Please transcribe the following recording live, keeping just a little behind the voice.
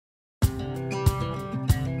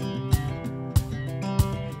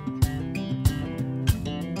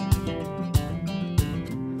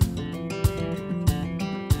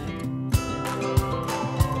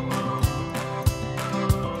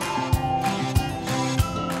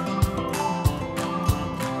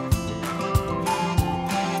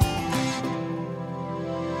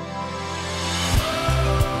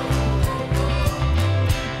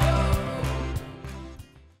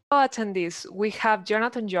attendees, we have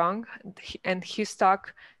Jonathan Yeong and his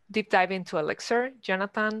talk, Deep Dive into Elixir.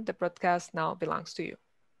 Jonathan, the broadcast now belongs to you.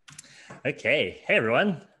 Okay, hey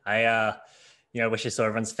everyone. I wish I saw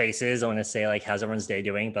everyone's faces. I want to say like, how's everyone's day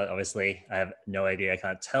doing? But obviously I have no idea. I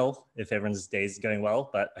can't tell if everyone's day is going well,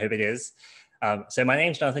 but I hope it is. So my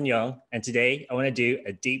name's Jonathan Yeong, and today I want to do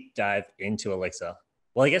a deep dive into Elixir.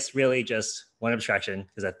 Well, I guess really just one abstraction,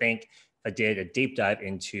 because I think if I did a deep dive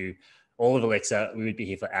into all of Elixir, we would be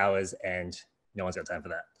here for hours and no one's got time for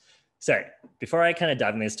that. So before I kind of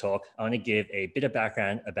dive into this talk, I want to give a bit of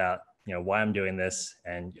background about why I'm doing this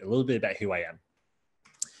and a little bit about who I am.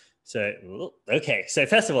 So, okay. So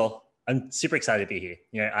first of all, I'm super excited to be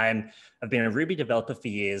here. I've been a Ruby developer for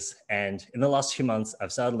years, and in the last 2 months,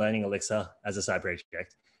 I've started learning Elixir as a side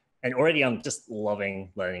project. And already I'm just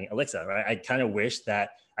loving learning Elixir, right? I kind of wish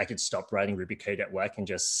that I could stop writing Ruby code at work and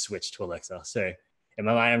just switch to Elixir. So in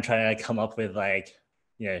my mind, I'm trying to come up with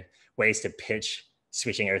ways to pitch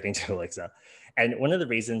switching everything to Elixir. And one of the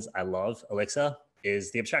reasons I love Elixir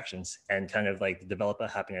is the abstractions and kind of like the developer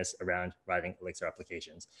happiness around writing Elixir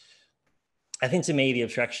applications. I think to me, the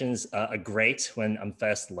abstractions are great when I'm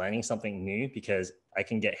first learning something new, because I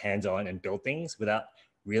can get hands-on and build things without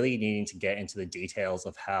really needing to get into the details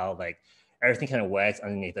of how everything kind of works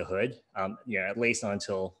underneath the hood, at least not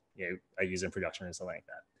until I use it in production or something like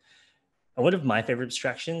that. And one of my favorite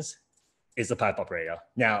abstractions is the pipe operator.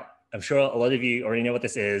 Now, I'm sure a lot of you already know what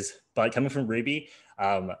this is, but coming from Ruby,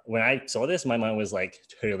 when I saw this, my mind was like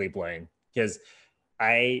totally blown, because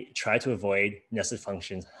I try to avoid nested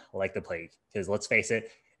functions like the plague, because let's face it,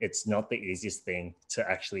 it's not the easiest thing to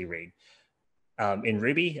actually read. In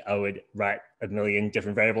Ruby, I would write a million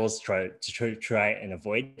different variables to try and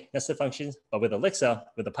avoid nested functions. But with Elixir,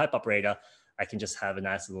 with the pipe operator, I can just have a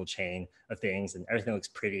nice little chain of things and everything looks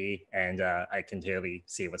pretty, and I can totally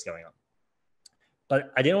see what's going on.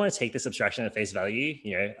 But I didn't want to take this abstraction at face value.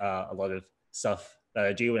 A lot of stuff that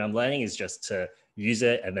I do when I'm learning is just to use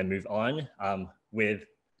it and then move on. With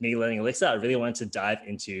me learning Elixir, I really wanted to dive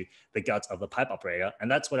into the guts of the pipe operator, and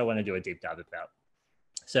that's what I want to do a deep dive about.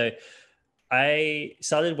 So I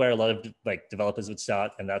started where a lot of developers would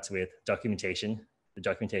start, and that's with documentation. The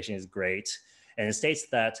documentation is great, and it states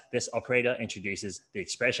that this operator introduces the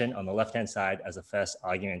expression on the left-hand side as a first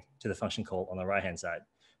argument to the function call on the right-hand side.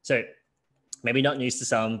 So maybe not news to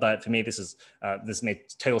some, but for me, this made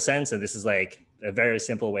total sense. And this is like a very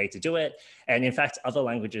simple way to do it. And in fact, other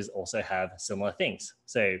languages also have similar things.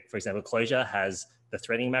 So for example, Clojure has the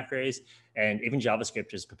threading macros, and even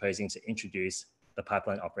JavaScript is proposing to introduce the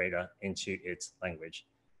pipeline operator into its language.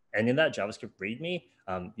 And in that JavaScript README,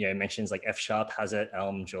 it mentions like F# has it,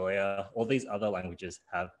 Elm, Julia, all these other languages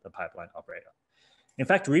have the pipeline operator. In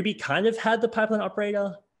fact, Ruby kind of had the pipeline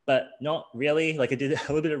operator, but not really. I did a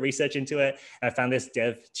little bit of research into it, and I found this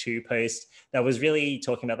dev2 post that was really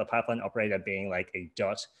talking about the pipeline operator being like a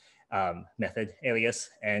dot method alias.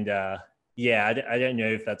 And yeah, I don't know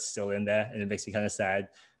if that's still in there, and it makes me kind of sad.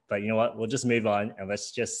 But you know what? We'll just move on and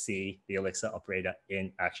let's just see the Elixir operator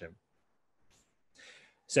in action.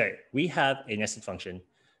 So we have a nested function.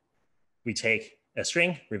 We take a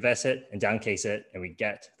string, reverse it, and downcase it, and we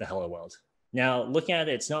get the hello world. Now, looking at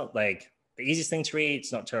it, it's not like the easiest thing to read.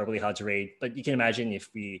 It's not terribly hard to read, but you can imagine if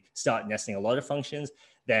we start nesting a lot of functions,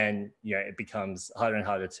 then it becomes harder and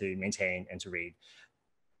harder to maintain and to read.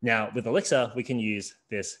 Now with Elixir, we can use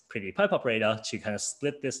this pretty pipe operator to kind of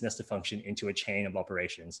split this nested function into a chain of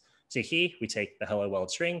operations. So here we take the hello world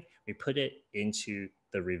string, we put it into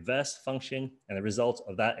the reverse function, and the result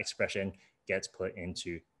of that expression gets put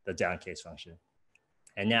into the downcase function.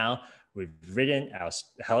 And now we've written our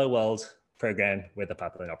hello world program with the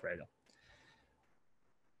pipeline operator.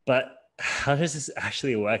 But how does this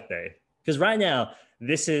actually work though? Because right now,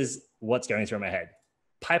 this is what's going through my head.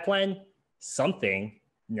 Pipeline, something,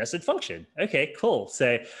 nested function. Okay, cool.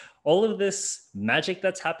 So all of this magic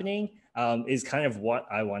that's happening is kind of what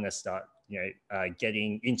I want to start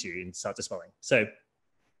getting into and start dispelling. So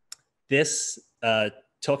this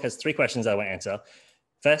talk has 3 questions I want to answer.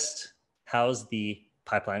 First, how's the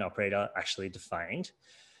pipeline operator actually defined?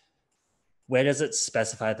 Where does it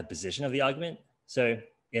specify the position of the argument? So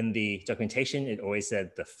in the documentation, it always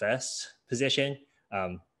said the first position.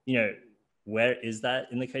 Where is that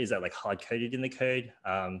in the code? Is that like hard coded in the code?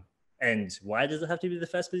 And why does it have to be the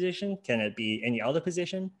first position? Can it be any other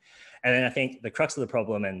position? And then I think the crux of the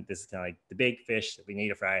problem, and this is kind of like the big fish that we need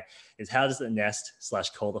to fry, is how does it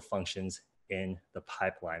nest/call the functions in the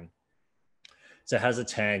pipeline? So how does it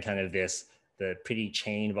turn kind of the pretty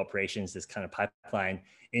chain of operations, this kind of pipeline,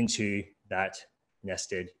 into that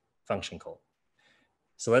nested function call?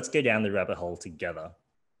 So let's go down the rabbit hole together.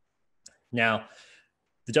 Now,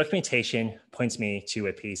 The documentation points me to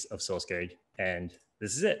a piece of source code, and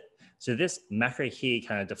this is it. So this macro here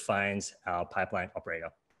kind of defines our pipeline operator.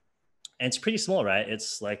 And it's pretty small, right?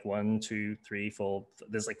 It's like 1, 2, 3, 4,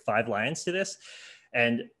 there's like 5 lines to this.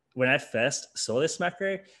 And when I first saw this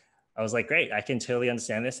macro, I was like, great, I can totally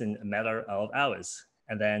understand this in a matter of hours.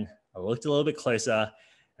 And then I looked a little bit closer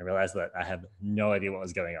and realized that I have no idea what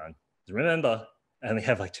was going on. Remember, I only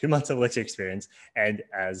have like 2 months of Elixir experience and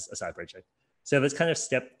as a side project. So let's kind of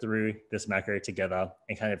step through this macro together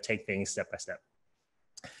and kind of take things step by step.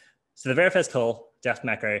 So the very first call, def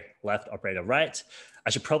macro, left operator right. I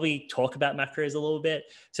should probably talk about macros a little bit.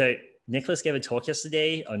 So Nicholas gave a talk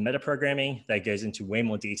yesterday on metaprogramming that goes into way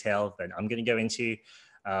more detail than I'm going to go into.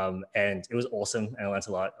 And it was awesome and I learned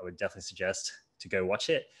a lot. I would definitely suggest to go watch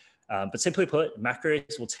it. But simply put,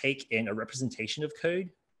 macros will take in a representation of code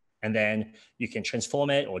and then you can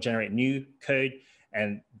transform it or generate new code.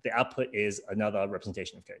 And the output is another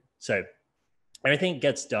representation of code. So everything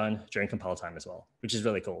gets done during compile time as well, which is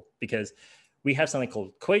really cool because we have something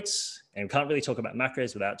called quotes, and we can't really talk about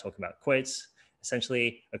macros without talking about quotes.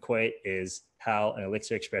 Essentially, a quote is how an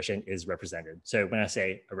Elixir expression is represented. So when I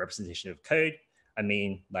say a representation of code, I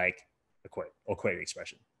mean like a quote or quoted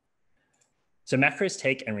expression. So macros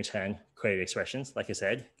take and return quoted expressions, like I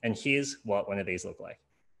said, and here's what one of these look like.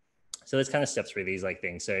 So let's kind of step through these like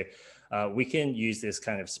things. So we can use this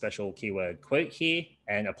kind of special keyword quote here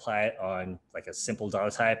and apply it on like a simple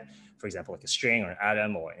data type, for example, like a string or an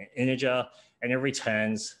atom or an integer, and it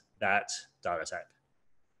returns that data type.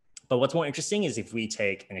 But what's more interesting is if we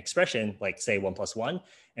take an expression like say 1 + 1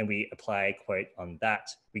 and we apply a quote on that,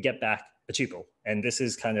 we get back a tuple. And this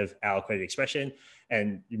is kind of our quoted expression.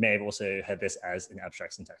 And you may have also had this as an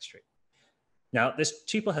abstract syntax tree. Now this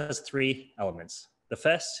tuple has 3 elements. The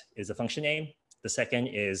first is the function name. The second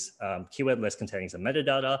is keyword list containing some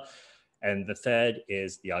metadata. And the third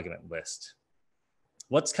is the argument list.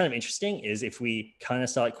 What's kind of interesting is if we kind of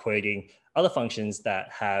start quoting other functions that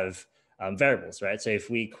have variables, right? So if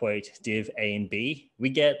we quote div A and B, we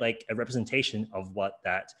get like a representation of what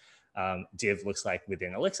that div looks like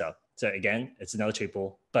within Elixir. So again, it's another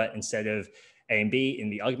tuple, but instead of A and B in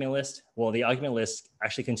the argument list, well, the argument list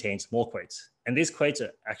actually contains more quotes. And these quotes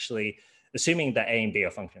are actually assuming that A and B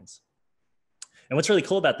are functions. And what's really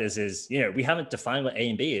cool about this is, we haven't defined what A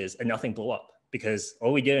and B is and nothing blew up because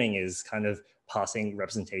all we're doing is kind of passing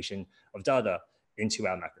representation of data into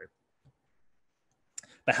our macro.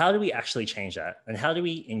 But how do we actually change that? And how do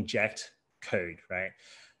we inject code, right?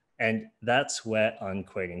 And that's where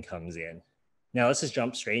unquoting comes in. Now let's just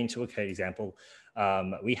jump straight into a code example.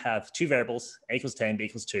 We have 2 variables, A = 10, B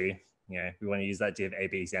 = 2. We want to use that div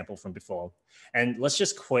AB example from before. And let's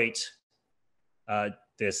just quote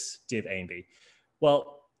this div A and B.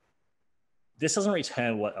 Well, this doesn't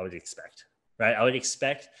return what I would expect, right? I would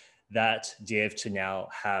expect that div to now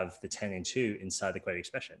have the 10 and 2 inside the quoted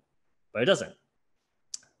expression, but it doesn't.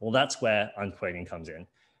 Well, that's where unquoting comes in.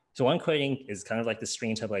 So unquoting is kind of like the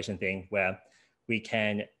string interpolation thing where we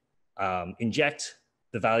can inject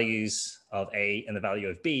the values of A and the value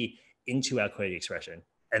of B into our quoted expression.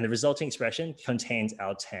 And the resulting expression contains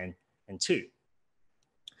our 10 and 2.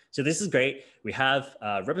 So this is great. We have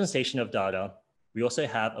a representation of data. We also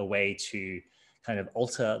have a way to kind of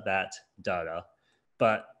alter that data.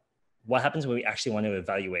 But what happens when we actually want to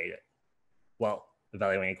evaluate it? Well,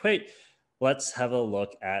 evaluating a quote, let's have a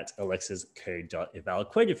look at Elixir's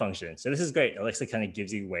code.eval_quoted function. So this is great. Elixir kind of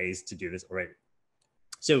gives you ways to do this already.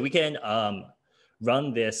 So we can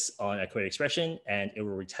run this on a quoted expression and it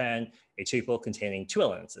will return a tuple containing 2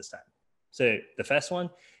 elements this time. So the first one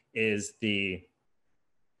is the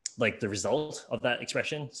result of that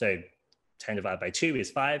expression. So 10 divided by 2 is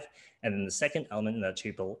 5. And then the second element in that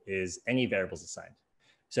tuple is any variables assigned.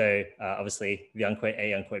 So obviously the unquote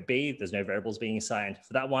A, unquote B, there's no variables being assigned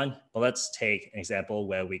for that one. But let's take an example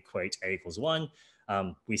where we quote A = 1.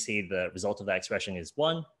 We see the result of that expression is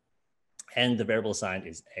 1 and the variable assigned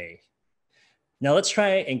is A. Now let's try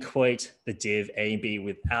and quote the div A and B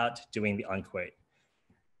without doing the unquote.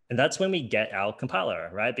 And that's when we get our compiler,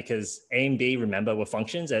 right? Because A and B, remember, were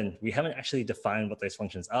functions and we haven't actually defined what those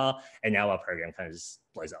functions are. And now our program kind of just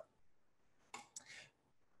blows up.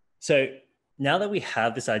 So now that we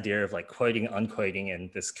have this idea of like quoting, unquoting,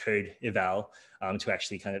 and this code eval to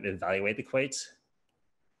actually kind of evaluate the quotes,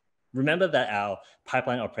 remember that our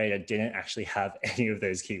pipeline operator didn't actually have any of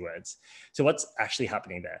those keywords. So what's actually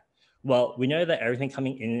happening there? Well, we know that everything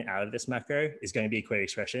coming in and out of this macro is going to be a quoted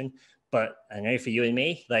expression. But I know for you and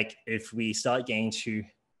me, like if we start getting to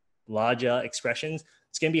larger expressions,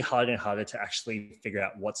 it's going to be harder and harder to actually figure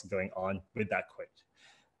out what's going on with that quote.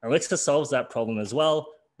 Elixir solves that problem as well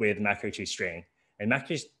with macro2string. And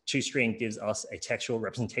macro toString gives us a textual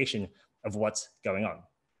representation of what's going on.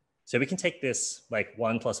 So we can take this like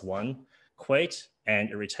 1 + 1 quote, and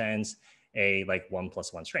it returns a like 1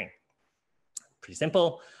 + 1 string. Pretty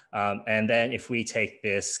simple. And then if we take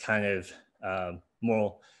this kind of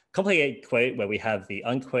more complicated quote where we have the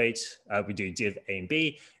unquote, we do div A and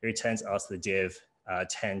B, it returns us the div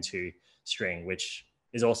 10 to string, which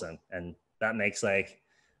is awesome. And that makes like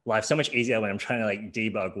life so much easier when I'm trying to like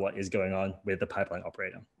debug what is going on with the pipeline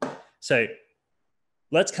operator. So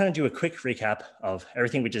let's kind of do a quick recap of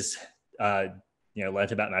everything we just learned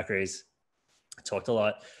about macros, talked a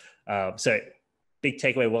lot. So big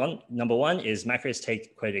takeaway number one is macros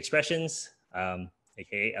take quoted expressions,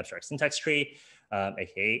 aka abstract syntax tree,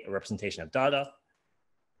 aka a representation of data.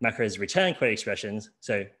 Macros return quoted expressions.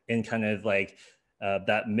 So in kind of like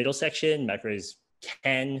that middle section, macros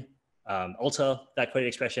can alter that quoted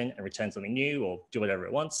expression and return something new or do whatever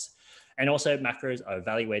it wants. And also macros are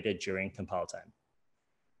evaluated during compile time.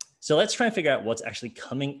 So let's try and figure out what's actually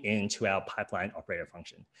coming into our pipeline operator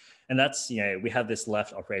function. And that's, we have this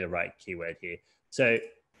left operator right keyword here. So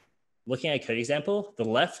looking at a code example, the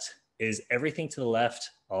left is everything to the left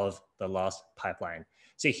of the last pipeline.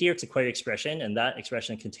 So here it's a quoted expression, and that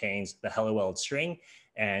expression contains the hello world string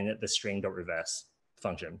and the string.reverse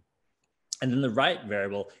function. And then the right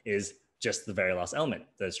variable is just the very last element,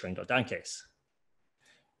 the string.downcase.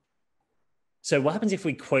 So what happens if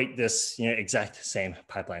we quote this exact same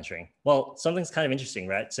pipeline string? Well, something's kind of interesting,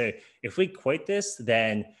 right? So if we quote this,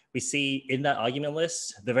 then we see in that argument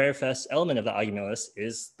list, the very first element of the argument list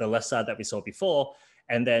is the left side that we saw before.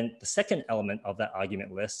 And then the second element of that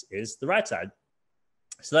argument list is the right side.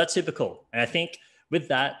 So that's super cool. And I think with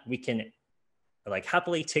that, we can like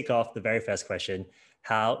happily tick off the very first question: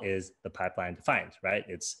 how is the pipeline defined, right?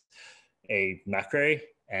 It's a macro,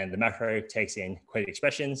 and the macro takes in quoted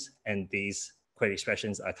expressions, and these quoted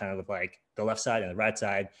expressions are kind of like the left side and the right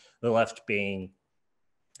side, the left being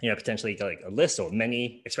potentially like a list or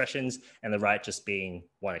many expressions, and the right just being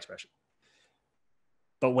one expression.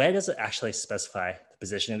 But where does it actually specify the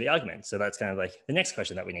position of the argument? So that's kind of like the next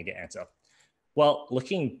question that we need to answer. Well,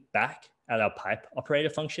 looking back at our pipe operator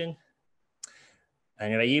function, I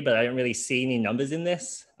don't know about you, but I don't really see any numbers in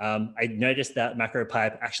this. I noticed that macro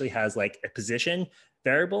pipe actually has like a position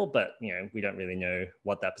variable, but we don't really know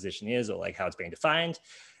what that position is or like how it's being defined.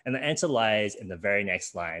 And the answer lies in the very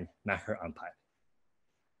next line, macro unpipe.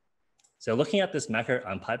 So looking at this macro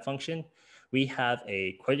unpipe function, we have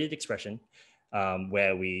a quoted expression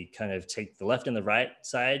where we kind of take the left and the right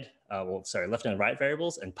side, left and right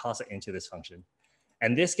variables and pass it into this function.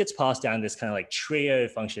 And this gets passed down this kind of like trio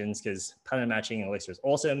of functions because pattern matching in Elixir is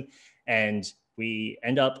awesome. And we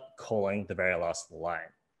end up calling the very last line.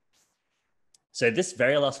 So this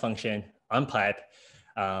very last function, unpipe,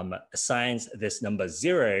 assigns this number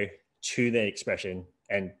 0 to the expression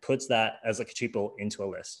and puts that as like a tuple into a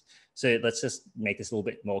list. So let's just make this a little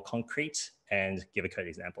bit more concrete and give a code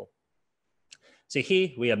example. So here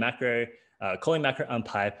we are calling macro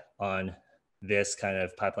unpipe on this kind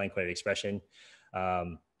of pipeline quoted expression.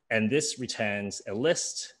 And this returns a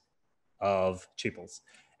list of tuples.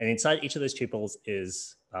 And inside each of those tuples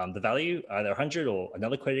is the value, either 100 or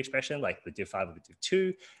another quoted expression, like the div 5 or the div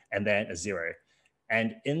 2, and then a 0.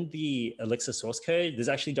 And in the Elixir source code, there's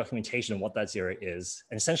actually documentation on what that 0 is.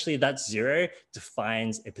 And essentially that 0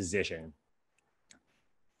 defines a position.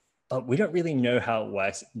 But we don't really know how it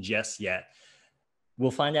works just yet. We'll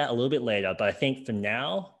find out a little bit later, but I think for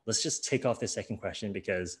now, let's just tick off the second question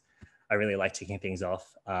because I really like ticking things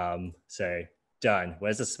off. So done.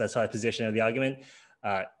 Where's the specified position of the argument?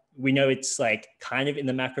 We know it's like kind of in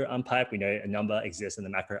the macro unpipe. We know a number exists in the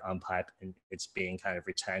macro unpipe and it's being kind of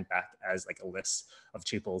returned back as like a list of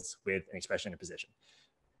tuples with an expression and position.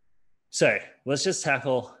 So let's just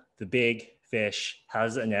tackle the big fish. How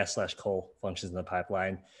does an s/call functions in the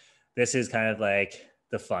pipeline? This is kind of like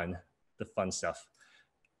the fun stuff.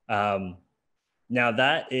 Now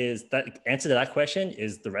that answer to that question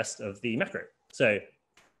is the rest of the macro. So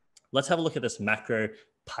let's have a look at this macro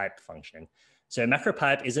pipe function. So macro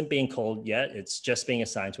pipe isn't being called yet. It's just being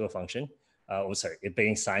assigned to a function. It's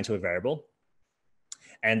being assigned to a variable.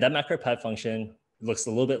 And that macro pipe function looks a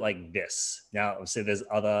little bit like this. Now, obviously there's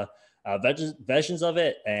other versions of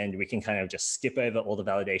it, and we can kind of just skip over all the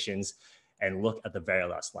validations and look at the very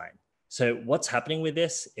last line. So what's happening with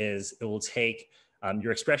this is it will take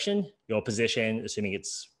your expression, your position, assuming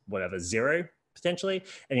it's whatever, 0 potentially,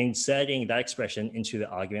 and inserting that expression into the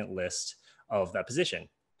argument list of that position.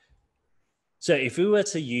 So if we were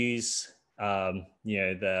to use,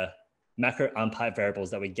 the macro unpipe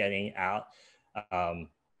variables that we're getting out, the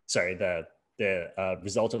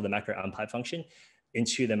result of the macro unpipe function,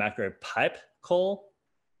 into the macro pipe call,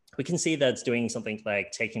 we can see that it's doing something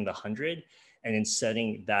like taking the 100 and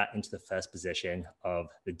inserting that into the first position of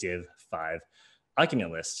the div 5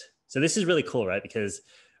 argument list. So this is really cool, right? Because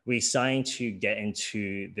we're starting to get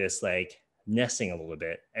into this like nesting a little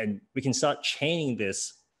bit, and we can start chaining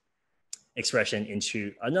this expression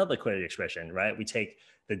into another query expression, right? We take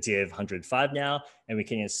the div 105 now, and we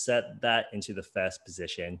can insert that into the first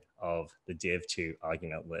position of the div 2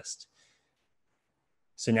 argument list.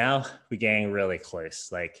 So now we're getting really close.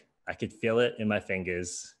 Like I could feel it in my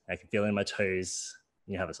fingers. I could feel it in my toes.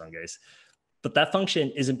 You know how the song goes. But that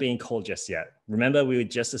function isn't being called just yet. Remember, we were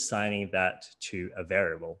just assigning that to a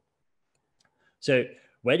variable. So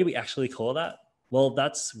where do we actually call that? Well,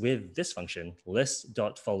 that's with this function,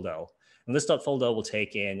 list.folder. And list.folder will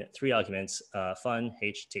take in 3 arguments, fun,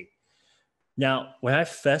 ht. Now, when I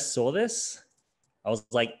first saw this, I was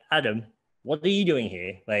like, Adam, what are you doing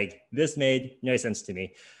here? Like, this made no sense to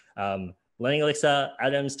me. Learning Elixir,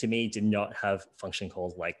 Adams to me did not have function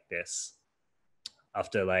calls like this.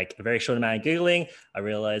 After like a very short amount of Googling, I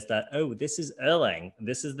realized that, oh, this is Erlang.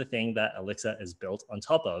 This is the thing that Elixir is built on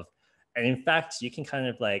top of. And in fact, you can kind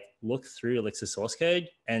of like look through Elixir source code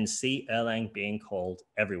and see Erlang being called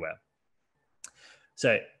everywhere.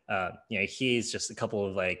 So, here's just a couple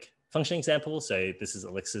of like function examples. So this is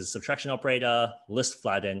Elixir's subtraction operator, list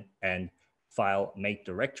flatten, and file make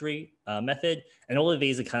directory method. And all of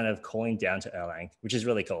these are kind of calling down to Erlang, which is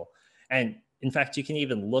really cool. And in fact, you can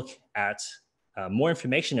even look at more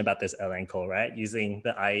information about this Erlang call, right? Using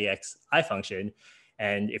the IEXI function.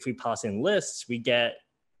 And if we pass in lists, we get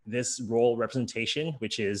this raw representation,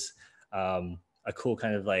 which is a cool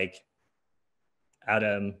kind of like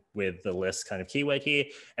atom with the list kind of keyword here.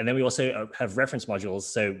 And then we also have reference modules.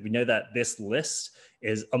 So we know that this list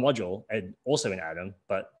is a module and also an atom,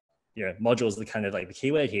 but module is the kind of like the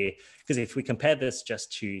keyword here. Because if we compare this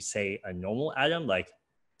just to say a normal atom, like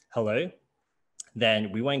hello,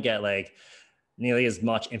 then we won't get like nearly as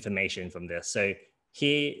much information from this. So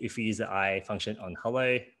here, if we use the I function on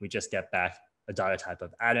hello, we just get back a data type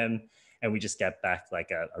of atom, and we just get back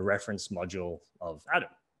like a reference module of atom.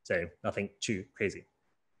 So nothing too crazy.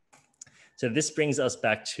 So this brings us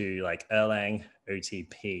back to like Erlang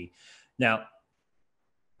OTP. Now,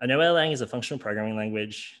 I know Erlang is a functional programming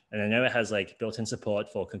language, and I know it has like built-in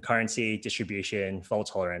support for concurrency, distribution, fault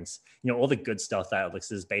tolerance, all the good stuff that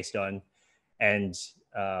Elixir is based on. And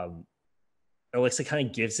Elixir kind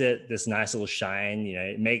of gives it this nice little shine.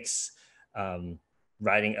 It makes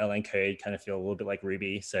writing Erlang code kind of feel a little bit like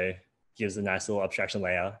Ruby. So gives a nice little abstraction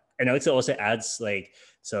layer. And Elixir also adds like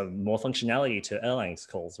some more functionality to Erlang's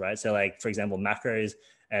calls, right? So like, for example, macros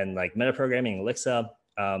and like metaprogramming Elixir,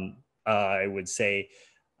 I would say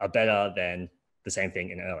are better than the same thing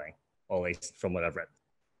in Erlang, or at least from what I've read.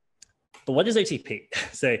 But what is OTP?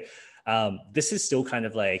 So this is still kind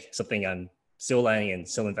of like something I'm still learning and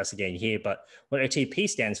still investigating here, but what OTP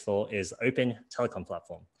stands for is Open Telecom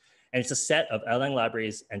Platform. And it's a set of Erlang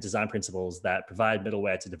libraries and design principles that provide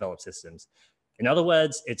middleware to develop systems. In other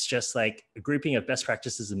words, it's just like a grouping of best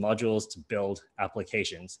practices and modules to build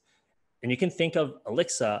applications. And you can think of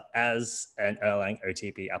Elixir as an Erlang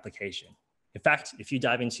OTP application. In fact, if you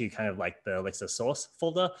dive into kind of like the Elixir source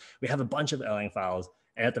folder, we have a bunch of Erlang files.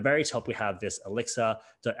 And at the very top, we have this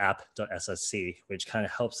elixir.app.ssc, which kind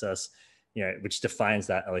of helps us, which defines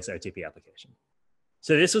that Elixir OTP application.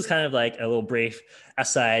 So this was kind of like a little brief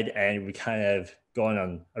aside, and we kind of gone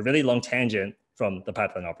on a really long tangent from the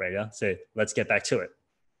pipeline operator. So let's get back to it.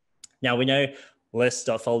 Now we know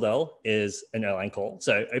list.folder is an Erlang call.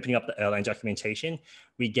 So opening up the Erlang documentation,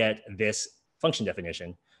 we get this function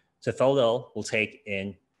definition. So folder will take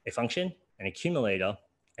in a function, an accumulator,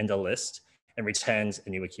 and a list, and returns a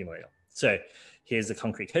new accumulator. So here's a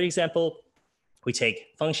concrete code example. We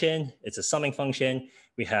take function, it's a summing function.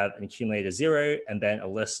 We have an accumulator 0, and then a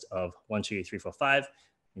list of 1, 2, 3, 4, 5.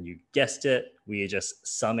 And you guessed it, we are just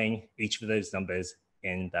summing each of those numbers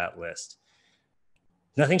in that list.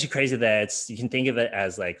 Nothing too crazy there. You can think of it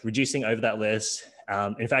as like reducing over that list.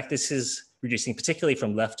 In fact, this is reducing particularly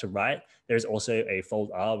from left to right. There's also a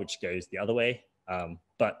fold R, which goes the other way.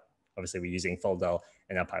 But obviously we're using fold L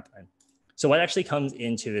in our pipeline. So what actually comes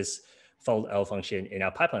into this fold L function in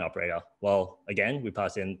our pipeline operator? Well, again, we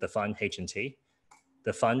pass in the fun H and T.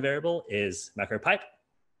 The fun variable is macro pipe.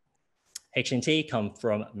 H and T come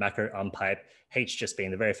from macro unpipe, H just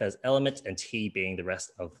being the very first element and T being the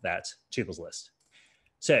rest of that tuples list.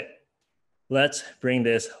 So let's bring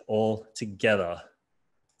this all together.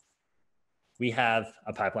 We have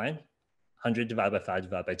a pipeline, 100 divided by 5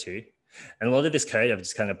 divided by 2. And a lot of this code I've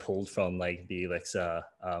just kind of pulled from like the Elixir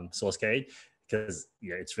source code, because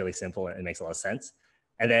it's really simple and it makes a lot of sense.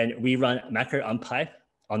 And then we run macro unpipe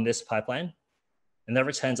on this pipeline, and that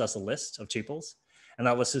returns us a list of tuples. And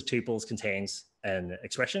that list of tuples contains an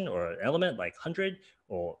expression or an element like 100,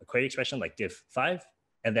 or a query expression like div5,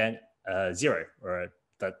 and then 0, or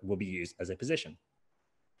that will be used as a position.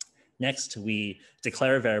 Next, we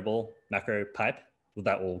declare a variable macro pipe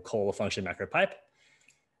that will call a function macro pipe.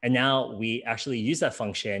 And now we actually use that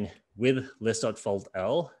function with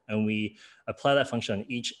list.foldL, and we apply that function on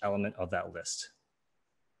each element of that list.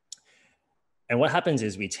 And what happens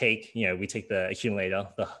is we take the accumulator,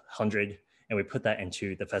 the 100, and we put that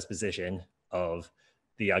into the first position of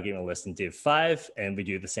the argument list in div5, and we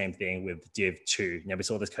do the same thing with div2. Now we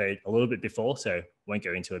saw this code a little bit before, so won't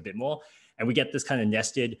go into it a bit more. And we get this kind of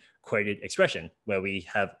nested quoted expression where we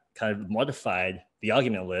have kind of modified the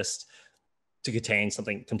argument list to contain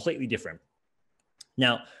something completely different.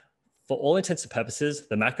 Now, for all intents and purposes,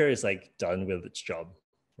 the macro is like done with its job,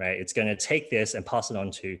 right? It's going to take this and pass it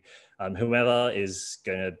on to whomever is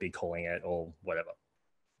going to be calling it or whatever.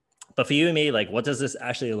 But for you and me, like, what does this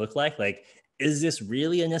actually look like? Like, is this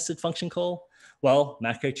really a nested function call? Well,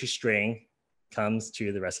 macro to string comes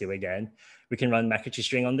to the rescue again. We can run macro to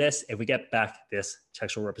string on this if we get back this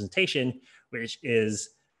textual representation, which is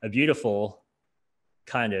a beautiful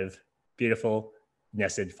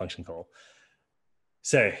nested function call.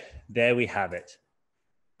 So there we have it.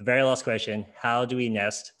 The very last question, how do we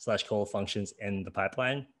nest / call functions in the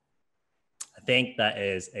pipeline? I think that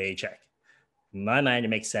is a check. In my mind, it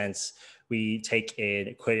makes sense. We take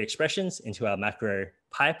in query expressions into our macro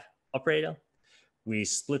pipe operator. We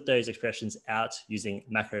split those expressions out using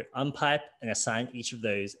macro unpipe and assign each of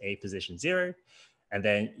those a position 0. And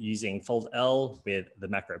then using foldL with the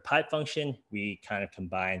macro pipe function, we kind of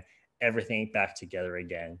combine everything back together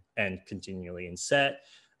again and continually insert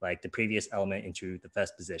like the previous element into the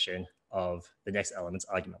first position of the next element's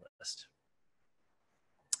argument list.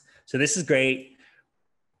 So this is great,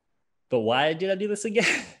 but why did I do this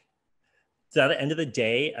again? So at the end of the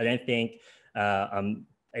day, I don't think I'm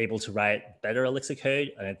able to write better Elixir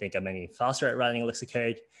code. I don't think I'm any faster at writing Elixir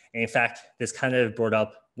code. And in fact, this kind of brought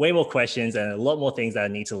up way more questions and a lot more things that I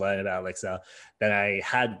need to learn about Elixir than I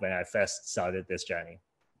had when I first started this journey.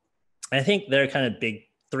 And I think there are kind of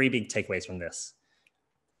three big takeaways from this.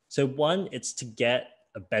 So one, it's to get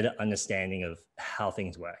a better understanding of how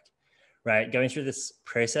things work, right? Going through this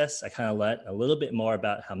process, I kind of learned a little bit more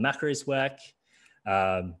about how macros work,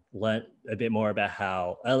 learned a bit more about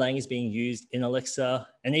how Erlang is being used in Elixir,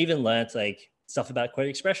 and even learned like stuff about quote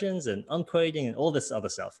expressions and unquoting and all this other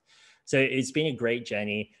stuff. So it's been a great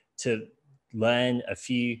journey to learn a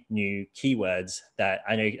few new keywords that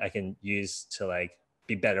I know I can use to like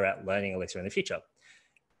be better at learning Elixir in the future.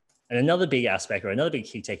 And another big aspect or another big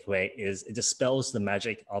key takeaway is it dispels the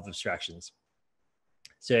magic of abstractions.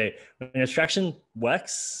 So when an abstraction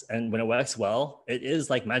works and when it works well, it is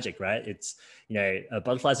like magic, right? It's,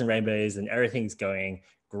 butterflies and rainbows and everything's going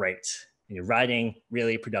great. You're writing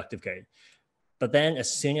really productive code. But then as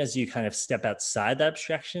soon as you kind of step outside that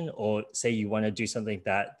abstraction, or say you want to do something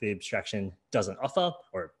that the abstraction doesn't offer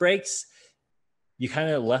or it breaks, you kind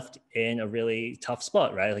of left in a really tough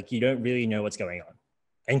spot, right? Like you don't really know what's going on.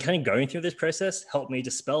 And kind of going through this process helped me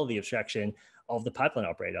dispel the abstraction of the pipeline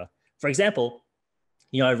operator. For example,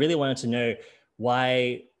 I really wanted to know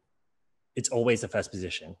why it's always the first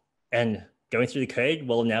position. And going through the code,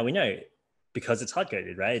 well, now we know because it's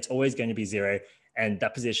hard-coded, right? It's always going to be 0, and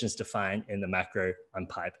that position is defined in the macro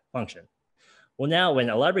unpipe function. Well, now when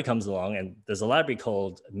a library comes along, and there's a library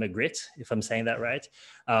called magritte, if I'm saying that right,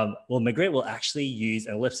 magritte will actually use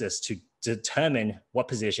an ellipsis to determine what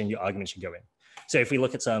position your argument should go in. So if we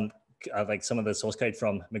look at some of the source code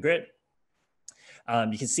from magritte,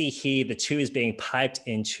 you can see here the 2 is being piped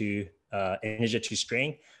into integer to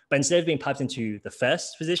string, but instead of being piped into the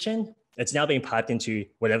first position, it's now being piped into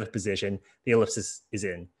whatever position the ellipsis is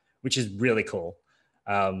in, which is really cool.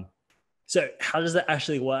 So how does that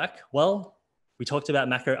actually work? Well, we talked about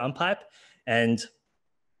macro unpipe, and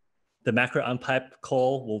the macro unpipe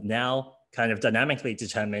call will now kind of dynamically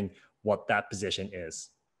determine what that position is.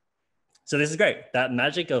 So this is great. That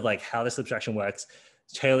magic of like how this abstraction works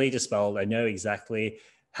is totally dispelled. I know exactly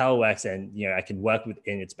how it works, and I can work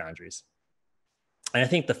within its boundaries. And I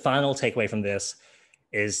think the final takeaway from this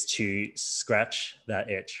is to scratch that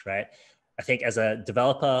itch, right? I think as a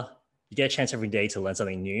developer, you get a chance every day to learn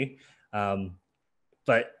something new.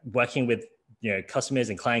 But working with customers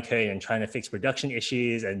and client code and trying to fix production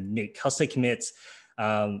issues and make custom commits,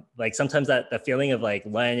 like sometimes that feeling of like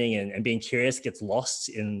learning and being curious gets lost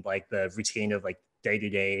in like the routine of like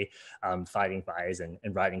day-to-day fighting fires and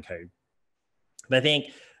writing code. But I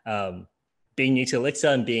think being new to Elixir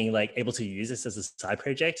and being like able to use this as a side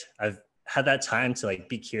project, I've had that time to like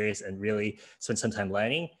be curious and really spend some time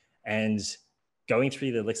learning and going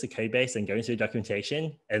through the Elixir code base and going through the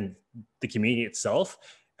documentation and the community itself.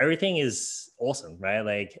 Everything is awesome, right?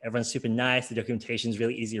 Like everyone's super nice. The documentation is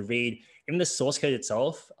really easy to read. Even the source code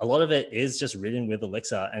itself, a lot of it is just written with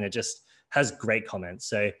Elixir and it just has great comments.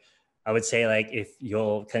 So I would say like if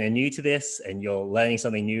you're kind of new to this and you're learning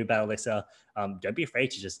something new about Elixir, don't be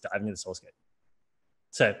afraid to just dive into the source code.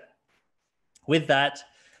 So with that,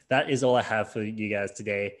 that is all I have for you guys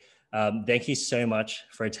today. Thank you so much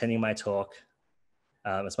for attending my talk.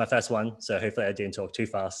 It's my first one, so hopefully I didn't talk too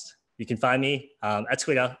fast. You can find me at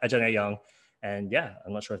Twitter at Yeong. And yeah,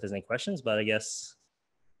 I'm not sure if there's any questions, but I guess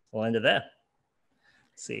we'll end it there.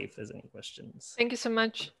 Let's see if there's any questions. Thank you so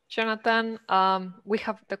much, Jonathan. We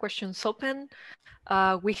have the questions open.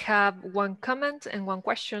 We have one comment and one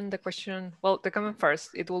question. The question, well, the comment first.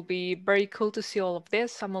 It will be very cool to see all of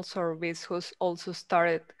this. I'm also a Rubies who's also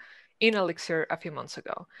started in Elixir a few months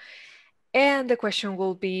ago. And the question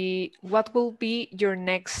will be, what will be your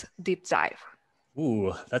next deep dive?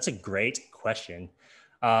 Ooh, that's a great question.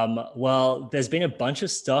 Well, there's been a bunch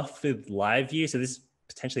of stuff with live view. So this is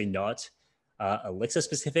potentially not Elixir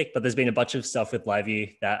specific, but there's been a bunch of stuff with live view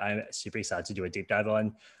that I'm super excited to do a deep dive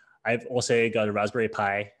on. I've also got a Raspberry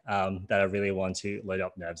Pi that I really want to load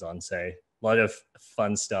up nerves on. So a lot of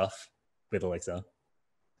fun stuff with Elixir.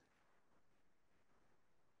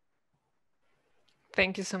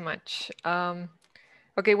 Thank you so much.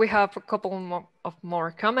 Okay, we have a couple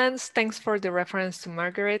more comments. Thanks for the reference to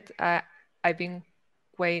Margaret. I've been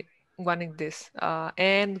wanting this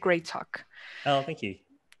and great talk. Oh, thank you.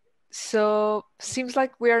 So seems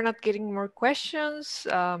like we are not getting more questions.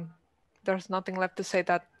 There's nothing left to say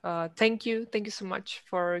that thank you. Thank you so much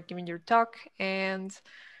for giving your talk and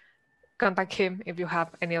contact him if you have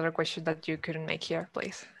any other question that you couldn't make here,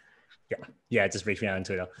 please. Yeah, just reach me out on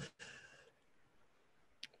Twitter.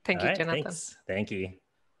 Thank you, Jonathan. Thanks. Thank you.